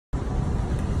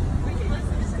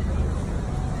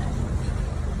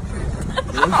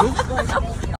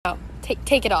Oh,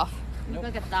 take it off. Nope.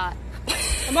 Look at that.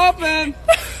 I'm open.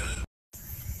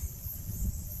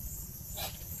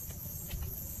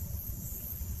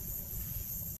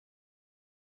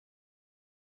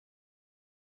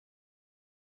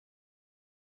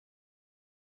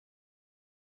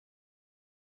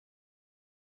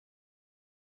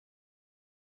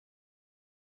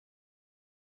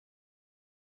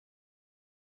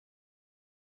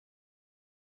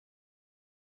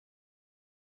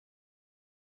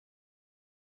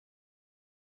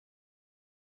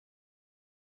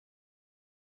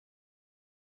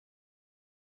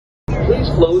 Please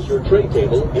close your tray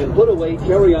table and put away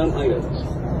carry-on items.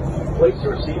 Place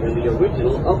your seat in the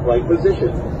original upright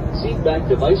position. Seat back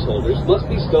device holders must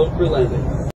be stowed for landing.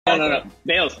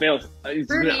 No. Fails.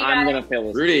 Rudy, I'm gonna fail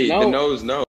this. Rudy, no. the nose,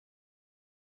 no.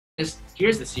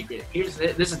 Here's the secret. This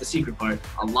is the secret part.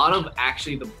 A lot of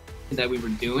actually the that we were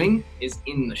doing is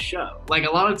in the show. Like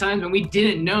a lot of times when we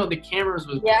didn't know the cameras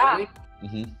was going,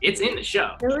 it's in the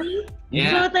show. Really?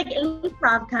 Yeah. So it's like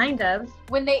improv, kind of.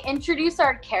 When they introduce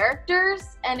our characters,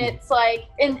 and it's like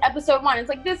in episode 1, it's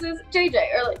like this is JJ,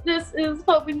 or like this is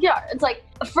Hope and Kiara. It's like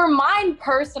for mine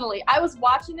personally, I was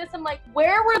watching this. I'm like,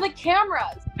 where were the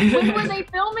cameras? When were they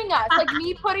filming us? Like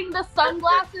me putting the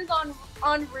sunglasses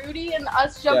on Rudy and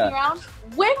us joking around.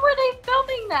 When were they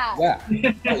filming that? Yeah.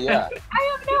 Oh, yeah.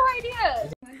 I have no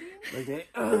idea. Leg day.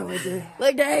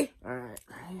 Leg day. All right.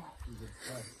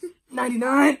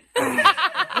 99.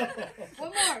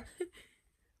 One more.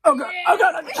 Oh god. Oh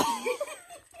god.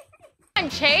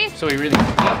 And Chase. So you really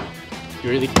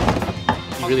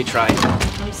tried.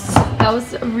 That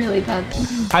was really bad.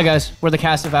 Hi guys, we're the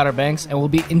cast of Outer Banks, and we'll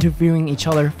be interviewing each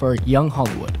other for Young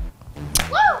Hollywood.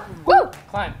 Woo!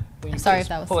 Climb. Sorry if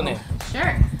that was pull a name.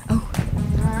 Sure.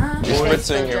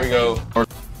 Spritzing, here we go.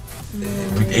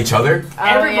 Each other?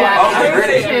 Oh, yeah. Okay,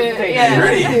 ready.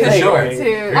 Ready? Sure.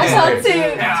 Two. I saw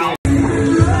two.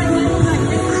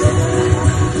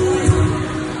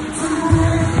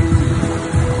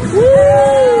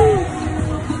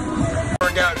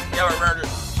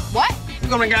 What?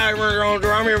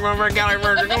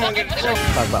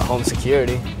 Talk about home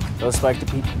security. Those spikes the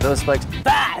people. Those spikes.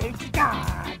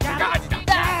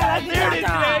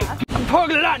 I'm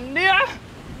pulling it.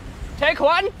 Take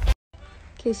one. In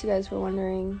case you guys were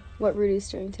wondering what Rudy's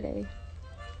doing today,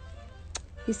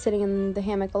 he's sitting in the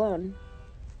hammock alone,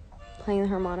 playing the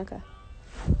harmonica.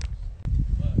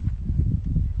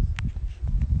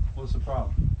 What's the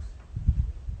problem?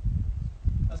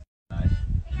 That's nice.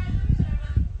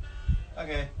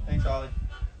 Okay, thanks, Ollie.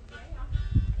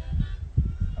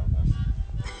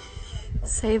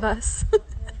 Save us.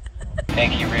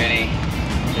 Thank you, Rudy.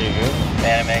 There you go.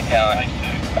 Anime talent.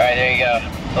 Alright, there you go. A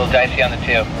little dicey on the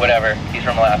 2. Whatever. He's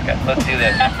from Alaska. Let's do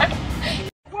this.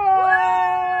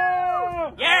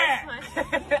 Whoa! Yeah!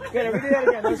 Good, we do that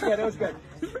again. That was good. That was good.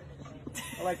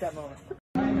 I like that moment.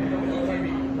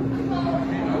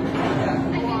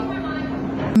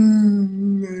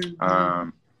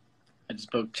 I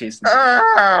just poked Chase.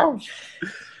 Rolling.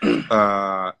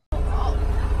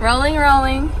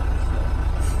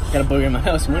 Got a booger in my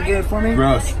house. You want to get it for me?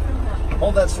 Gross.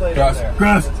 Hold that slate Gross. there.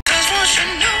 Gross.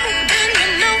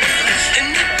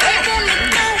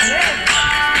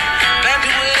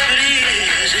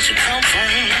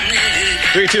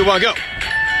 3, 2, 1, go.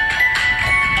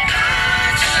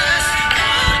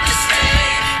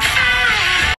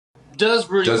 Does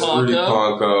Rudy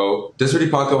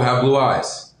Ponco have blue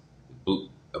eyes?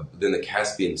 Than the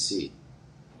Caspian Sea.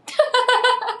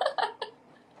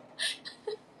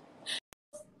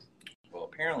 Well,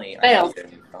 apparently I Fail. have a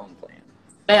new phone plan.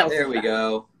 Fail. There we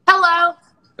go. Hello.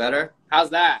 Better?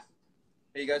 How's that?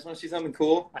 Hey, you guys want to see something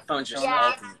cool? My phone's just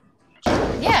Yeah. open.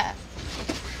 Yeah.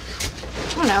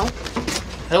 I don't know.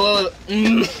 Hello.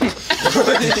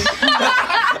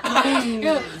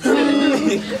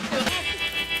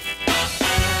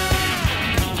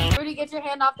 Rudy, get your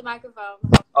hand off the microphone.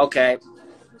 Okay.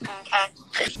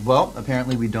 Well,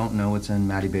 apparently we don't know what's in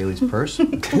Maddie Bailey's purse.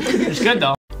 It's good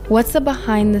though. What's a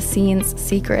behind-the-scenes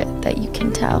secret that you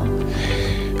can tell?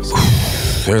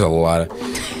 There's a lot of.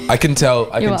 I can tell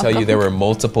you there were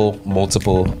multiple.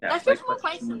 That's just one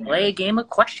question. Play a game of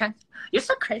questions. You're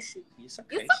so crazy. You're so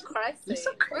crazy. You're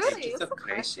so crazy. Rudy, you're so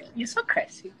crazy. You're so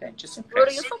crazy. You're just so Rudy,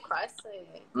 crazy. you're so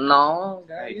crazy. No,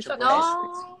 girl, you're so crazy.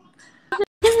 No.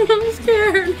 I'm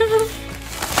scared.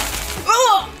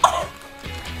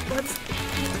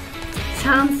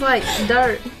 Sounds like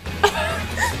dirt.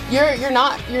 You're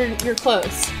not. You're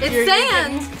close. It's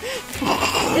sand.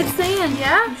 It's sand,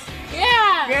 yeah?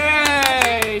 Yeah.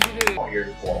 Yay! Here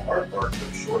to call hard work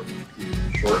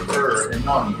shorter and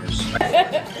non-use.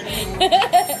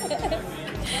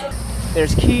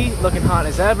 There's Key, looking hot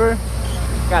as ever.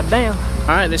 God damn. All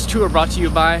right, this tour brought to you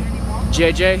by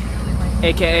JJ,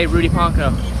 aka Rudy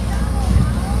Ponco.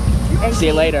 See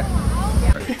you later.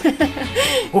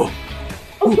 What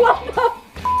the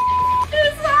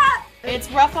is that?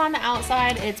 It's rough on the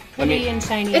outside. It's pretty and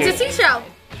shiny. It's a seashell.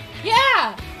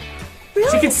 Yeah.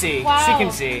 Really? She can see. Wow. She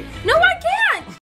can see. No, I can't.